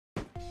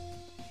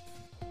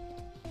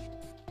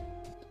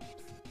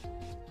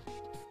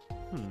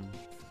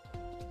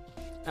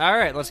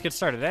Alright, let's get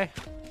started, eh?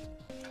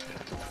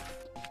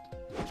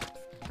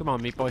 Come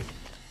on, meat boy.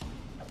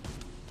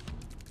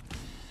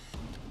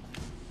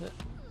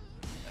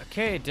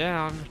 Okay,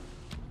 down.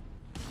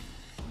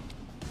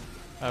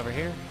 Over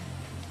here.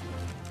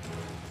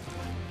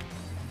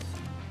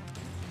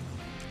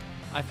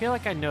 I feel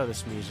like I know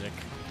this music.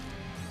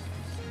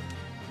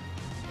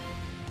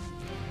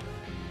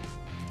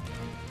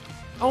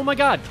 Oh my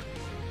god!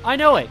 I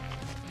know it!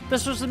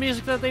 This was the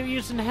music that they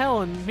used in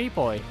Hell and Meat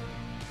Boy.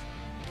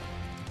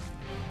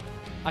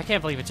 I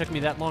can't believe it took me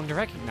that long to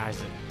recognize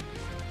it.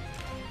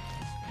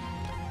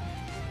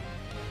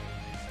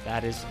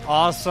 That is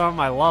awesome.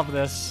 I love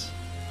this.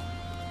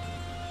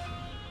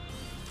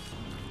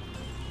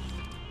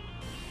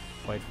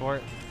 Wait for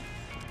it.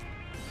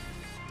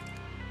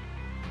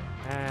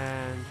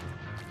 And...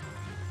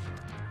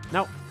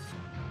 Nope.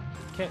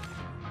 Okay.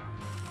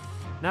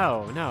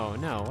 No, no,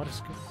 no. What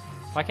is...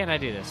 Why can't I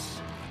do this?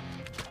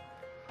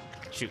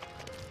 Shoot.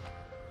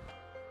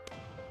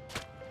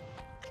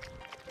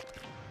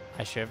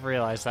 I should have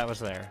realized that was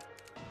there.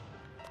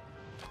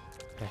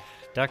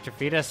 Dr.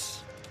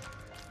 Fetus.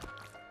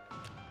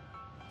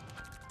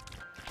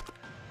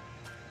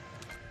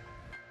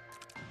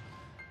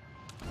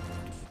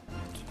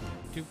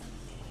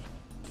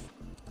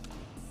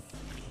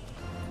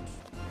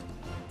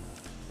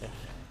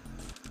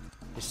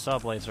 These saw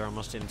blades are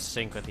almost in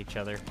sync with each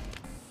other.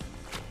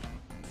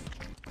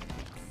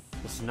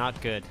 This is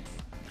not good.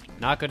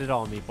 Not good at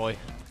all, meat boy.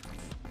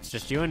 It's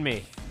just you and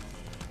me.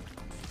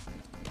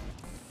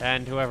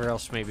 And whoever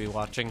else may be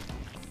watching.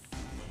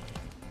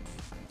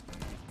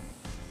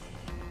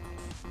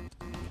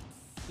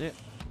 Yeah.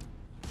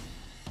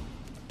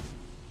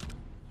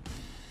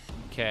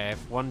 Okay, I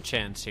have one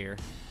chance here.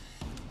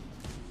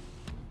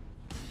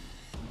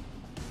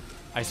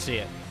 I see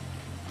it.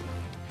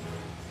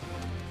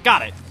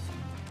 Got it!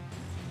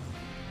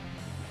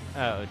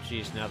 Oh,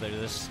 geez, now there's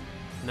this.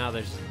 Now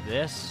there's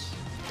this.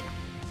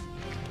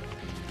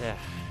 Yeah.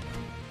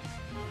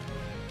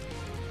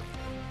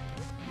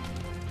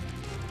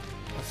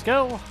 Let's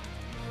go!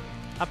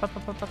 Up, up,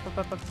 up, up, up,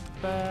 up, up,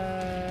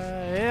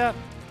 yeah.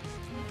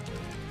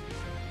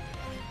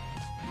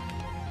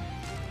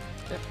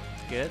 Yep,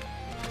 good.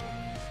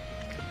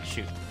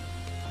 Shoot.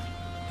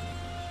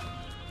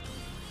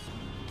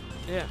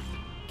 Yeah.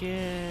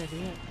 Good,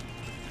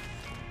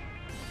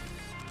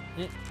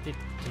 yeah.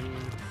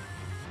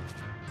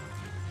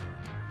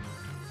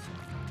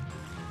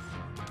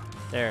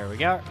 There we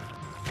go.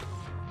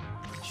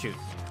 Shoot.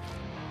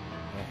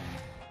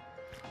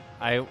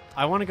 I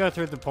want to go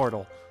through the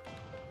portal,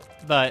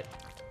 but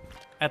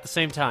at the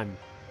same time,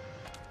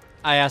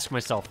 I ask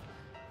myself,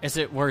 is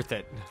it worth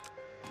it?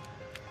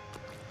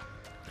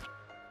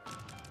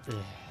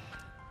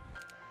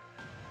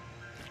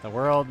 The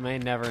world may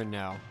never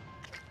know.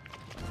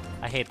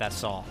 I hate that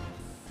saw.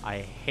 I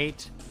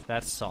hate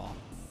that saw.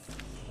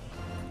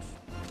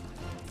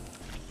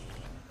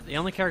 The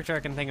only character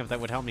I can think of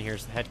that would help me here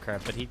is the head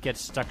crab, but he'd get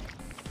stuck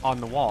on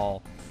the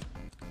wall,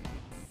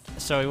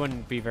 so he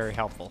wouldn't be very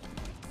helpful.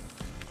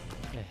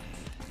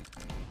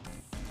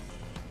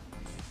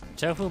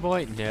 Tofu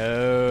boy?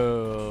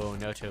 No,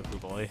 no tofu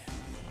boy.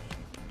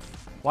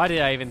 Why did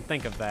I even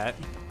think of that?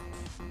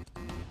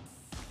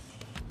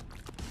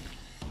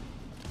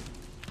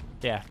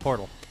 Yeah,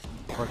 portal.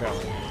 We're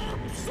going.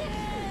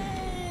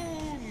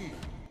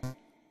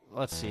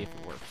 Let's see if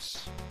it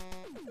works.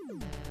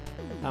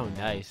 Oh,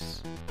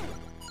 nice.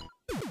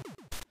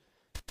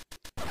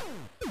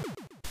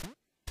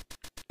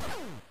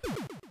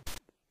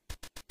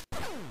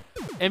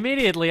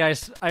 Immediately,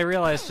 I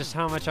realized just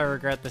how much I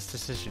regret this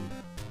decision.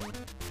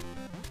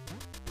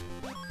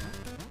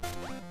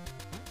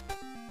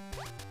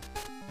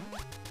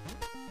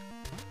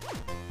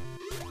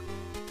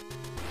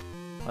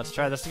 Let's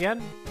try this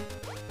again.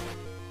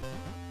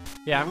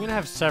 Yeah, I'm gonna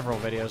have several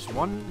videos.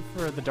 One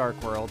for the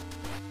Dark World.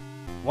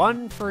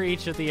 One for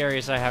each of the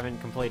areas I haven't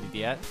completed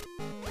yet.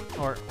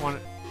 Or one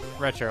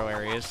retro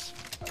areas.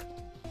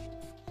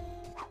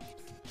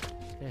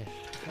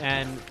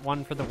 And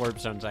one for the warp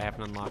zones I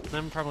haven't unlocked. And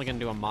I'm probably gonna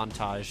do a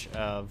montage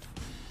of,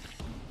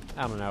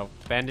 I don't know,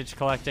 bandage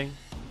collecting.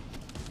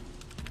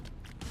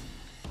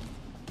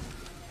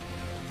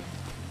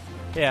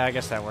 Yeah, I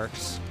guess that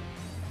works.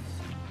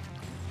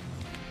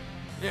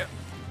 Yeah.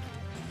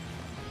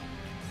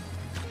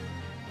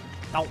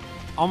 Oh,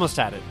 almost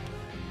had it.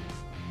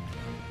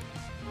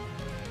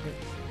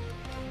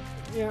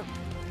 Yeah.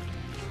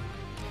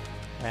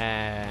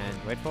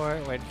 And wait for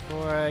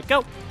it,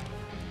 go!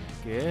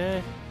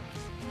 Good.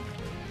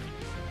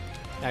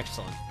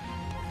 Excellent.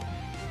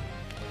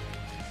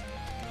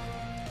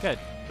 Good,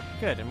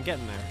 good, I'm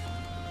getting there.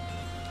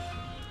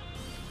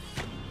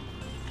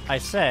 I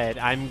said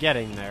I'm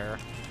getting there.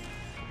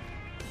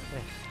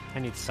 I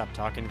need to stop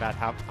talking about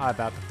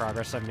the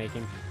progress I'm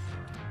making.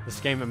 This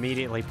game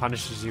immediately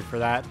punishes you for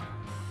that.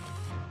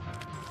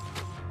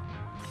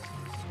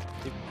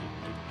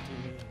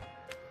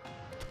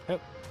 Oh.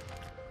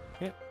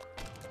 Yep.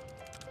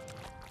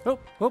 Oh,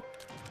 oh.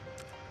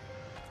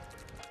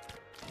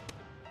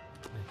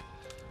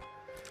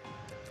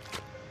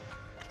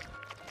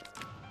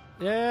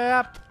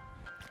 Yep.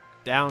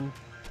 Down.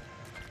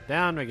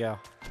 Down we go.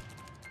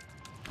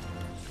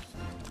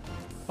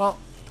 Well,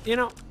 you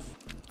know,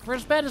 for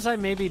as bad as I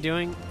may be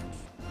doing,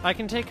 I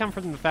can take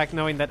comfort in the fact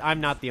knowing that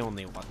I'm not the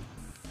only one.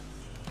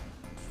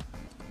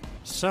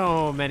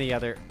 So many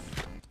other...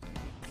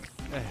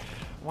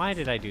 Why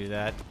did I do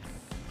that?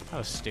 That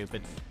was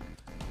stupid.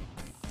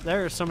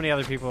 There are so many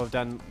other people who have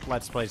done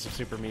Let's Plays of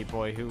Super Meat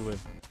Boy who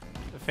have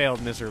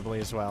failed miserably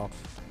as well.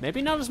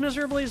 Maybe not as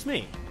miserably as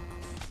me,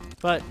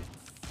 but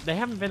they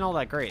haven't been all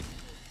that great.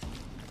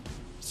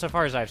 So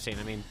far as I've seen,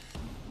 I mean...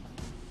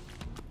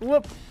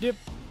 Whoop! Dip!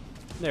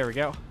 There we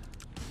go.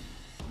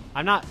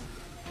 I'm not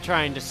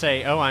trying to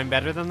say, oh, I'm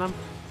better than them.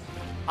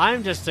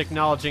 I'm just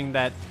acknowledging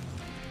that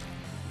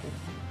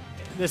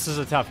this is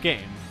a tough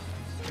game.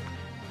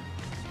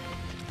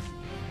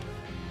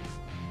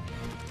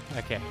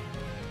 Okay.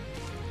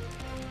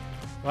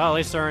 Well, at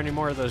least there aren't any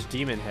more of those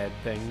demon head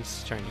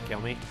things trying to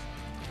kill me.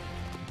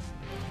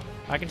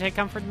 I can take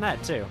comfort in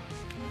that, too.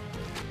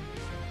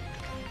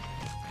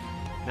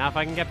 Now, if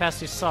I can get past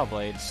these saw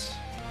blades,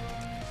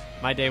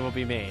 my day will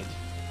be made.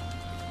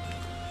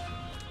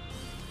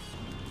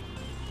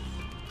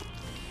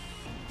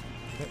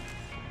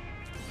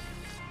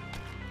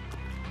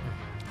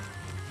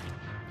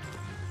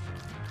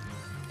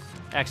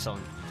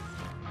 Excellent.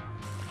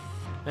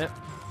 Yep.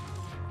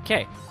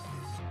 Okay.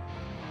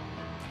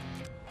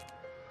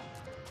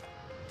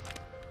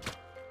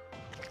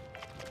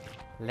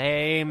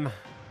 Lame.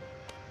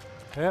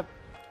 Up.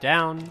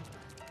 Down.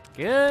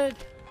 Good.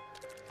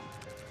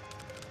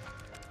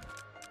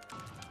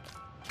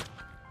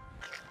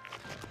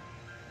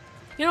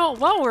 You know,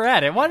 while we're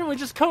at it, why don't we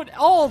just coat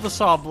all the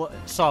saw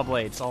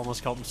blades?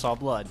 Almost called them saw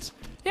bloods.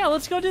 Yeah,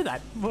 let's go do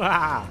that.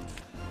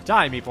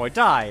 Die, meat boy,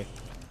 die.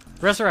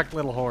 Resurrect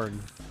Little Horn.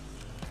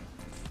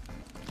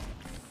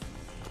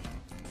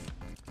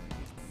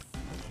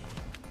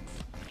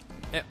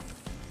 Yep.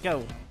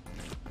 Go.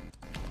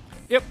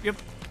 Yep, yep.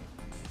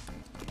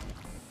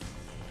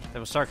 That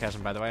was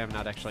sarcasm, by the way. I'm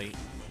not actually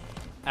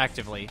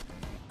actively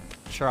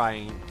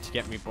trying to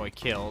get Meat Boy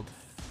killed.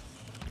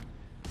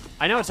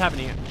 I know what's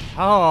happening.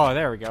 Oh,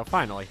 there we go.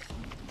 Finally.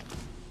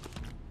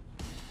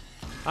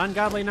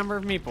 Ungodly number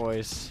of Meat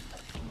Boys.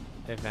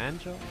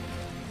 Evangel?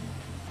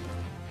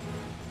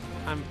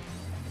 I'm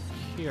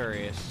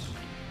curious.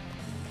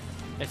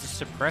 It's a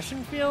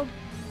suppression field?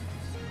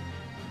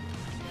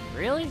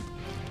 Really?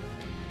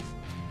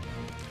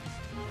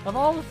 Of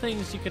all the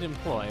things you could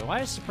employ, why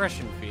a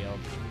suppression field?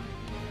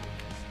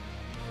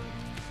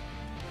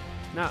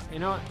 No, you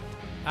know what?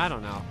 I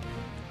don't know.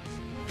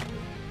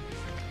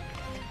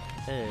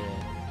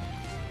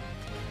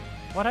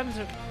 What happens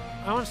if...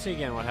 I want to see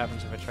again what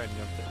happens if I try to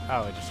jump through.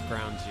 Oh, it just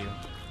grounds you.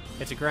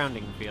 It's a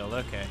grounding field,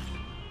 okay.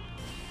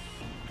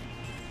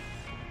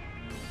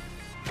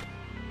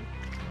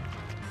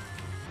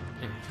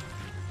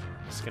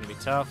 This is gonna be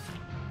tough.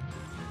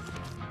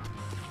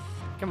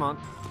 Come on.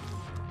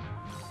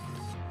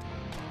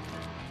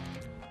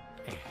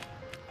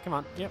 Come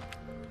on, yep.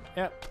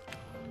 Yep.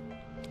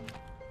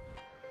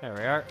 There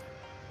we are.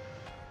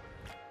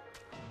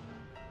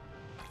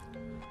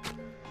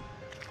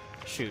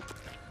 Shoot.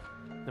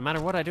 No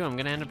matter what I do, I'm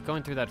gonna end up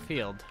going through that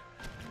field.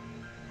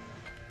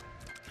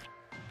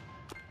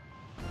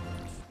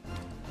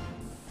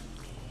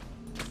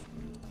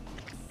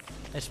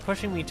 It's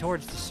pushing me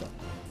towards the saw.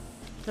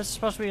 This is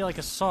supposed to be like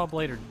a saw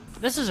blade or...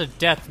 This is a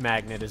death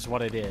magnet is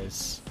what it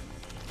is.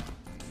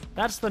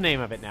 That's the name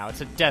of it now.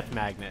 It's a death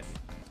magnet.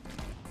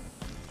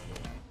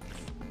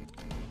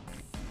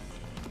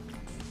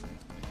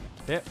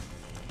 Yep.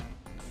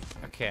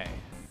 Okay.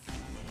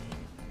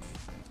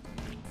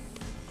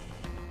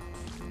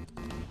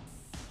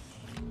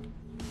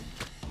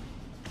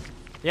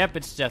 Yep,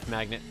 it's death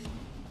magnet.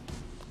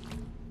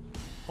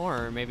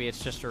 Or maybe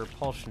it's just a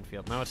repulsion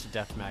field. No, it's a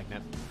death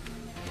magnet.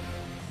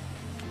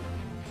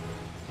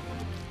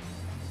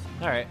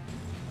 Alright.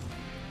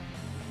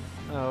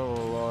 Oh,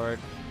 Lord.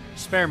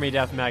 Spare me,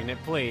 death magnet,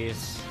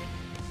 please.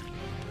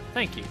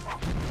 Thank you.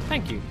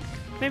 Thank you.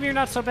 Maybe you're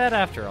not so bad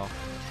after all.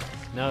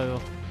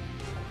 No.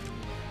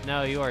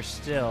 No, you are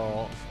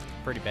still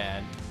pretty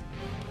bad.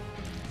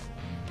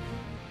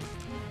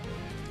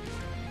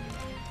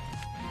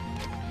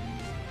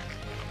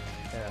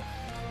 Ugh.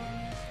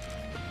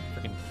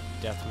 Freaking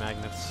death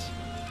magnets.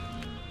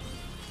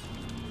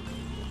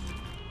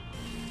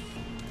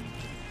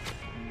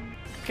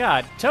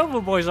 God,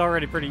 Tofu Boy's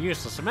already pretty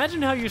useless.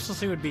 Imagine how useless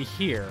he would be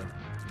here.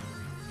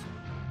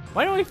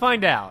 Why don't we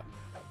find out?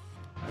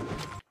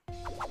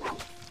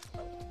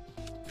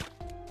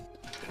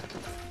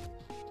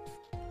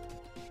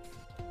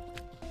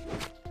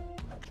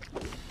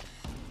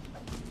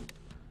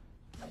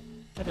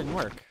 That didn't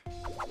work.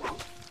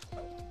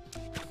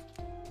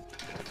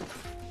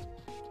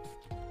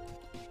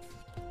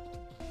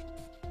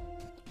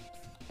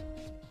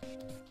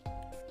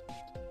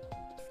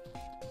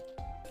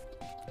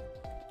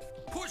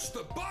 Push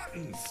the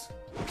buttons!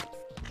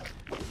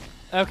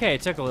 Okay,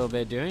 it took a little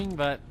bit of doing,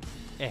 but...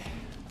 I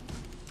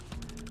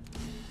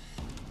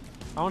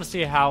want to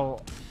see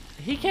how...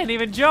 He can't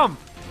even jump!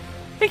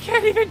 He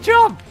can't even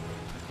jump!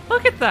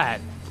 Look at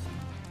that!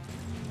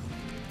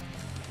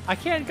 I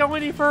can't go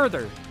any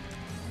further.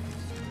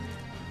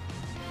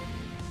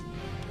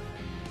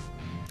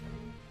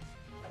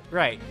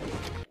 Right.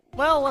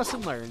 Well,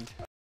 lesson learned.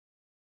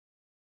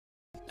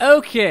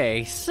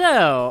 Okay,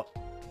 so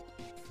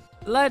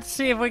let's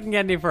see if we can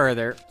get any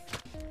further.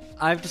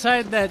 I've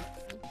decided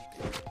that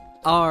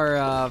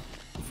our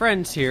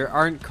friends here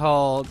aren't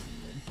called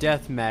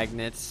death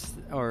magnets,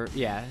 or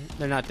yeah,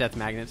 they're not death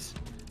magnets.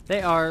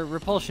 They are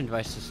repulsion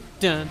devices.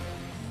 Dun,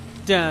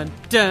 dun,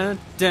 dun,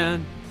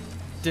 dun,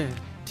 dun,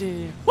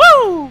 dun.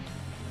 Woo!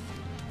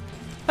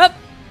 Up,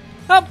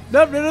 up,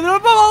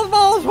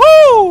 balls,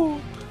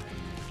 woo!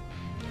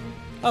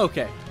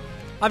 Okay,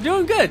 I'm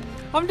doing good.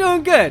 I'm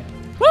doing good.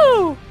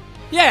 Woo!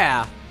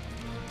 Yeah.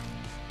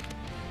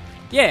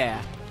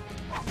 Yeah.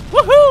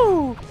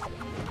 Woohoo!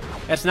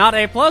 It's not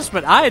A+,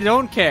 but I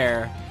don't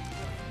care.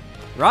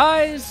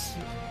 Rise.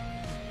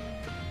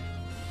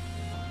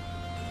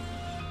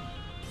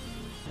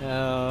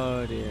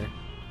 Oh dear.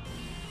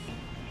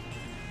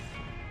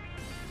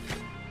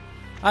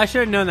 I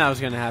should have known that was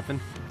going to happen.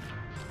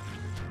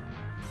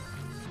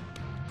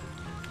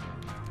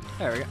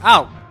 There we go.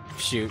 Ow!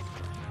 Shoot.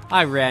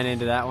 I ran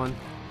into that one.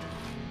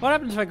 What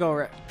happens if I go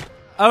around?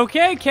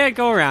 Okay, can't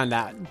go around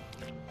that.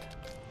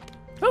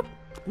 Oop.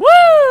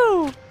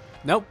 Woo!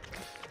 Nope.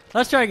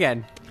 Let's try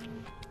again.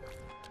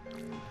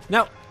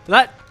 No.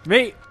 Let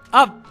me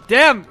up.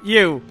 Damn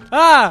you.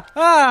 Up.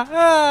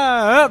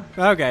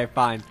 Okay,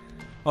 fine.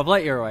 Well,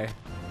 play it your way.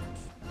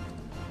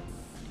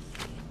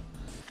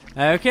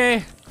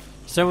 Okay.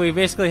 So we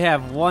basically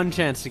have one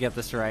chance to get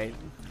this right.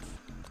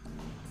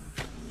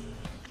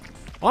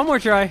 One more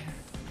try.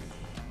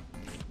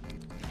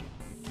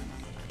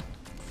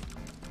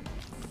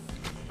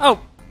 Oh!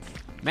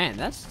 Man,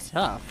 that's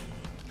tough.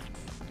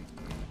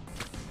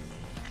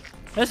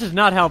 This is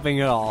not helping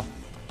at all.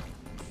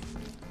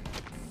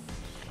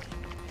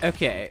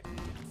 Okay.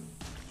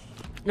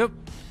 Nope.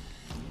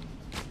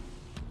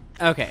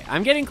 Okay,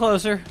 I'm getting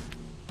closer.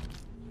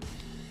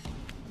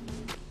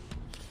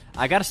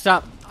 I've got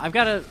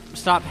to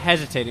stop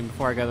hesitating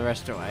before I go the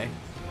rest of the way.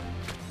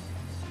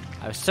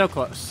 I was so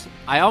close.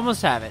 I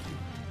almost have it.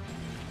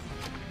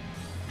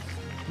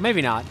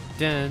 Maybe not.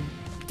 Dun,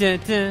 dun,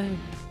 dun,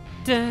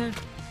 dun,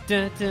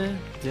 dun, dun,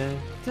 dun,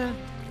 dun.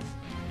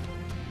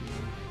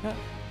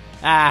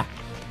 Ah.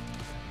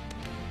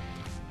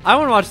 I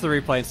want to watch the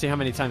replay and see how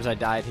many times I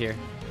died here.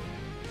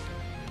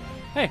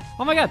 Hey,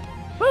 oh my god.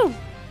 Woo!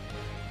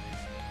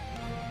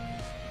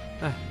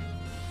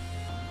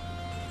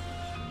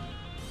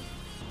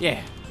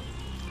 Yeah.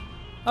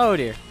 Oh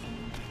dear.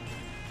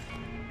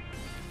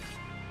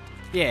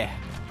 Yeah.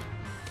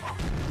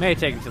 May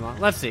take too long.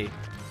 Let's see.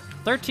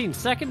 13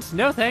 seconds?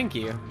 No thank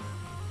you.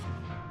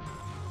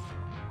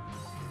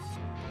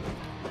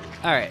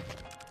 Alright.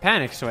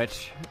 Panic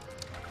switch.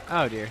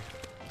 Oh dear.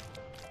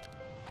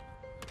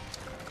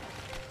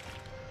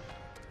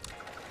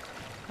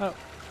 Oh.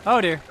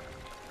 Oh dear.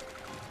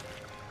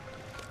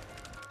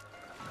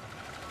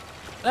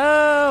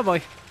 Oh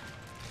boy.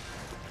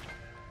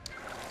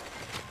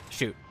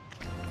 Shoot.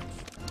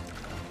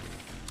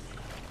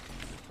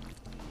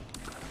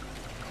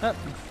 Up.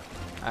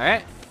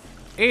 Alright.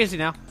 Easy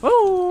now.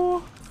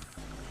 Woo!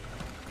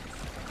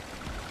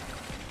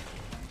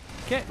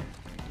 Okay.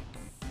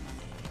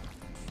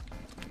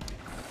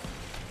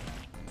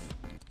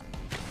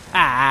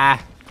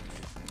 Ah!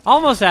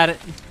 Almost had it.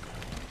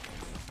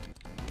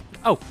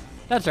 Oh,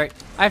 that's right.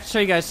 I have to show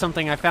you guys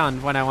something I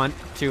found when I went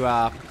to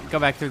go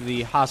back through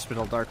the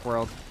hospital dark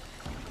world.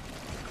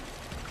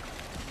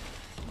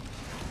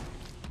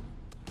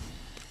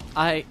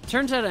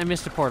 Turns out I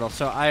missed a portal,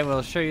 so I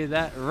will show you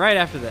that right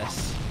after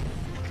this.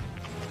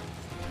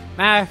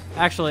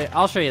 Actually,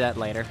 I'll show you that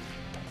later.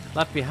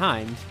 Left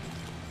behind.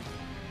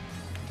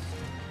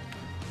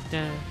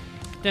 Dun,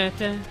 dun,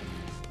 dun.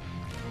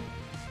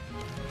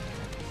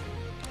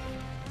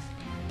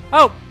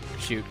 Oh!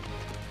 Shoot.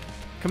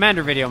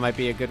 Commander video might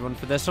be a good one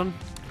for this one.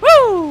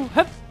 Woo!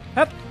 Hup!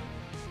 Hup!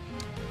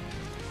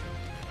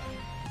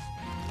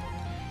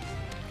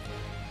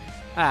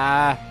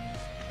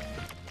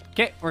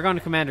 Okay, we're going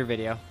to Commander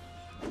video.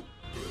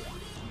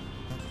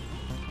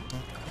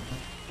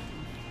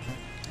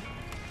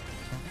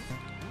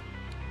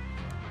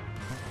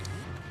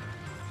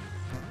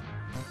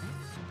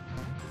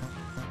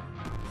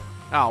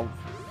 Oh,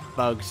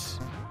 bugs.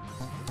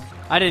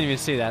 I didn't even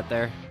see that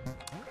there.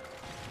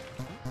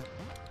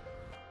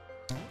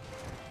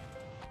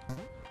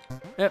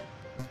 Yep.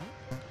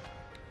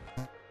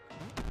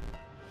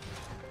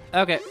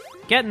 Okay,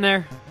 getting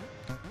there.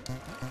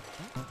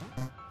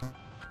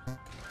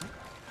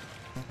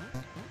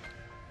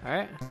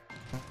 Alright.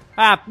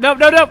 Ah, nope,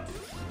 nope, nope!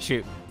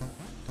 Shoot.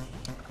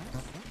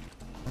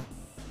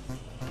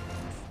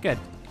 Good.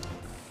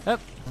 Up.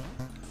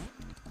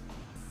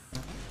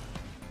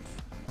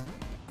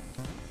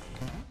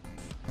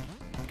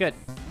 Good.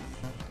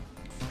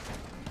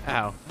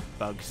 Ow,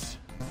 bugs.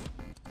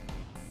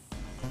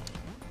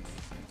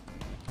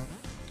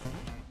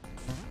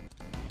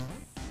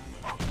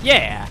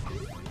 Yeah!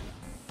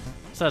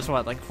 So that's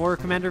what, like 4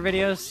 Commander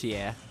videos?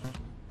 Yeah.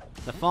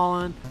 The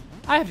Fallen.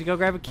 I have to go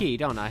grab a key,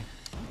 don't I?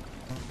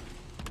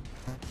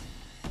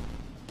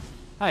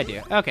 I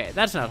do. Okay,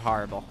 that's not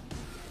horrible.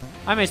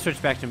 I may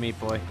switch back to Meat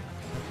Boy.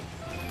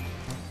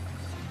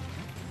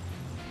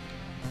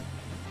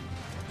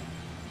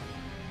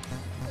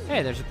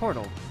 Hey, there's a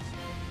portal.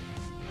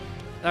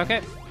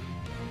 Okay.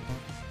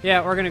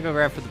 Yeah, we're gonna go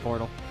grab for the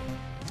portal.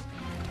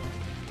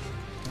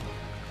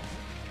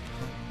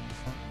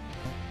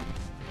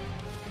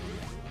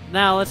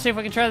 Now, let's see if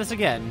we can try this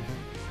again.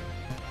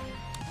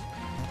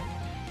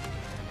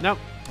 Nope.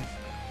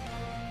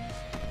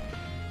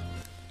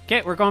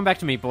 Okay, we're going back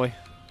to Meat Boy.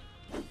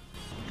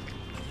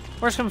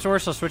 Worst comes to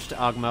worst, I'll switch to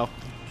Ogmo.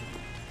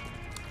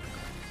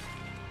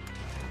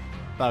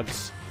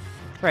 Bugs.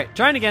 Right,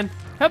 trying again.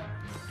 Hup.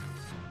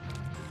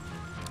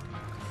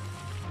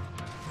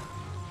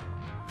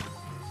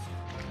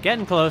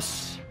 Getting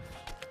close.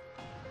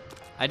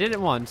 I did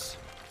it once.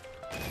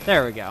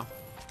 There we go.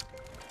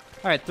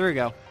 Alright, through we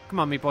go. Come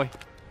on, Meat Boy.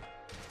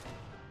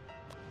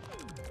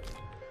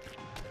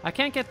 I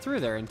can't get through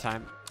there in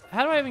time.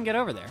 How do I even get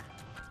over there?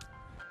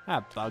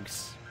 Ah,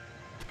 bugs.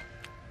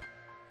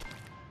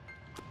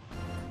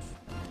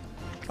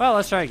 Well,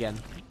 let's try again.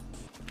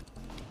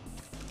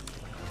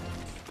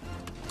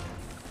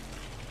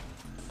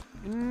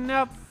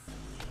 Nope.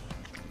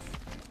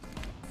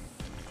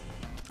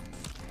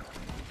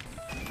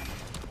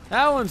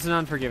 That one's an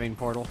unforgiving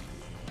portal.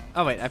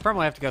 Oh wait, I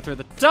probably have to go through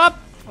the top!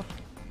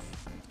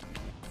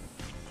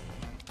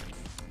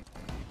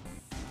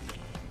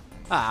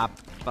 Ah,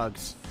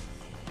 bugs.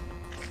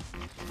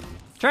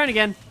 Trying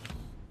again.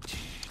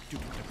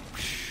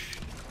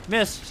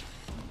 Missed.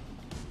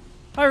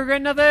 I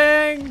regret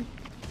nothing!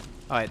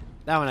 Oh wait,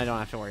 that one I don't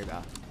have to worry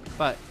about.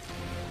 But...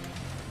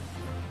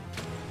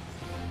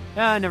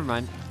 yeah, never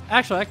mind.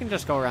 Actually, I can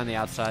just go around the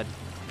outside.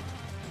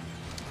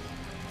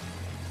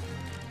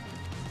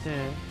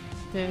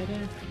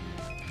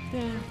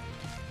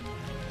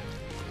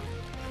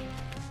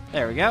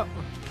 There we go.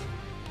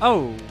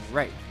 Oh,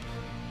 right.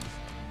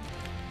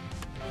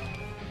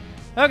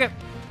 Okay,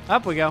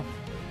 up we go.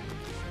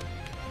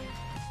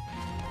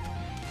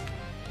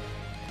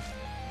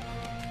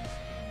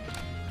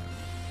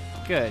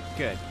 Good,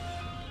 good.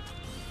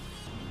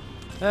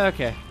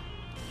 Okay.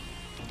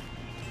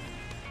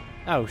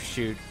 Oh,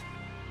 shoot.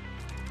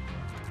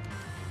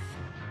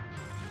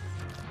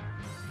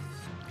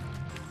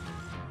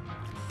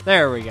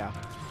 There we go.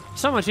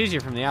 So much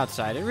easier from the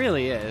outside. It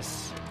really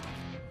is.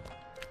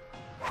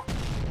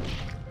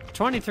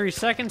 23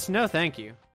 seconds? No, thank you.